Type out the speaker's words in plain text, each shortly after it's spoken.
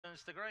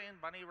turns to green.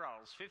 Bunny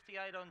rolls.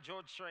 58 on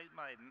George Street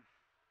Maiden.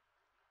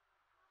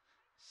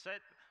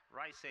 Set,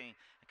 racing.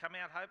 Come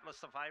out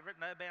hopeless, the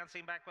favourite. No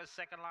bouncing back was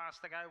second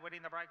last to go.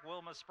 Winning the break,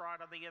 Wilma Sprite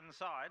on the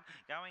inside.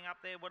 Going up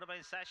there would have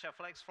been Sasha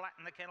Flex.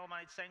 Flattened the kennel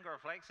mate, Sengra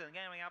Flex. And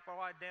going up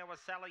wide now was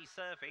Sally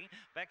Surfing.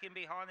 Back in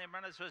behind them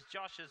runners was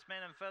Josh's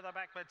Men. And further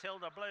back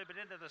Matilda Blue. But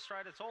into the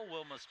straight, it's all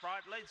Wilma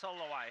Sprite. Leads all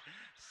the way.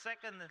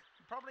 Second,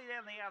 probably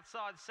down the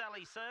outside,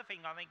 Sally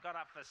Surfing, I think, got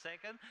up for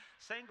second.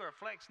 Sengra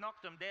Flex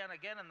knocked him down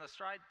again in the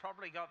straight.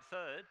 Probably got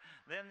third.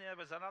 Then there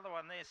was another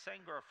one there,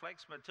 Sengra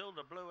Flex.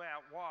 Matilda Blue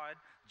out wide.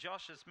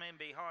 Josh's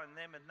Men behind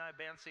them and no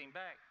bouncing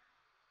back.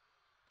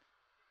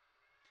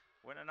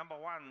 Winner number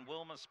 1,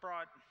 Wilma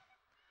Sprite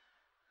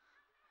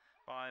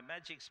by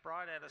Magic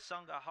Sprite out of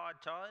Songa High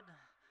Tide.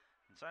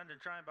 It's owned and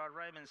trained by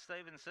Raymond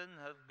Stevenson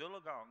of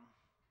Goolagong.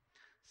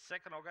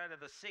 Second will go to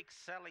the 6,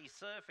 Sally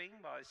Surfing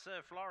by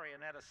Sir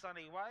Florian out of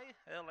Sunny Way,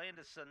 Earl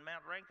Anderson,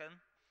 Mount Rankin.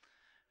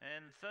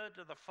 And third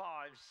to the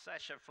 5,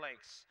 Sasha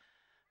Flex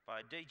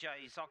by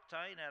DJ's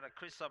Octane out of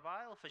Chrysler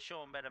for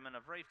Sean Betterman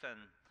of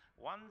Reefton.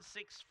 1,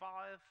 6, 5,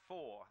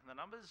 4. The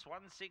numbers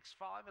 1, 6,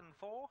 5 and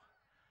 4.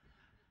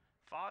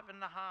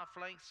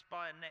 5.5 lengths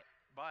by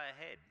a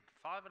head.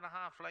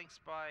 5.5 lengths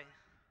by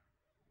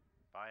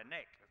a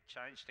neck.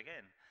 Changed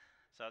again.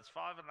 So it's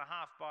 5.5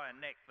 by a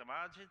neck the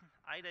margin.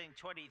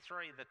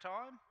 18.23 the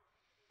time.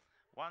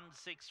 1,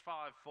 6,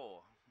 5,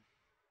 4.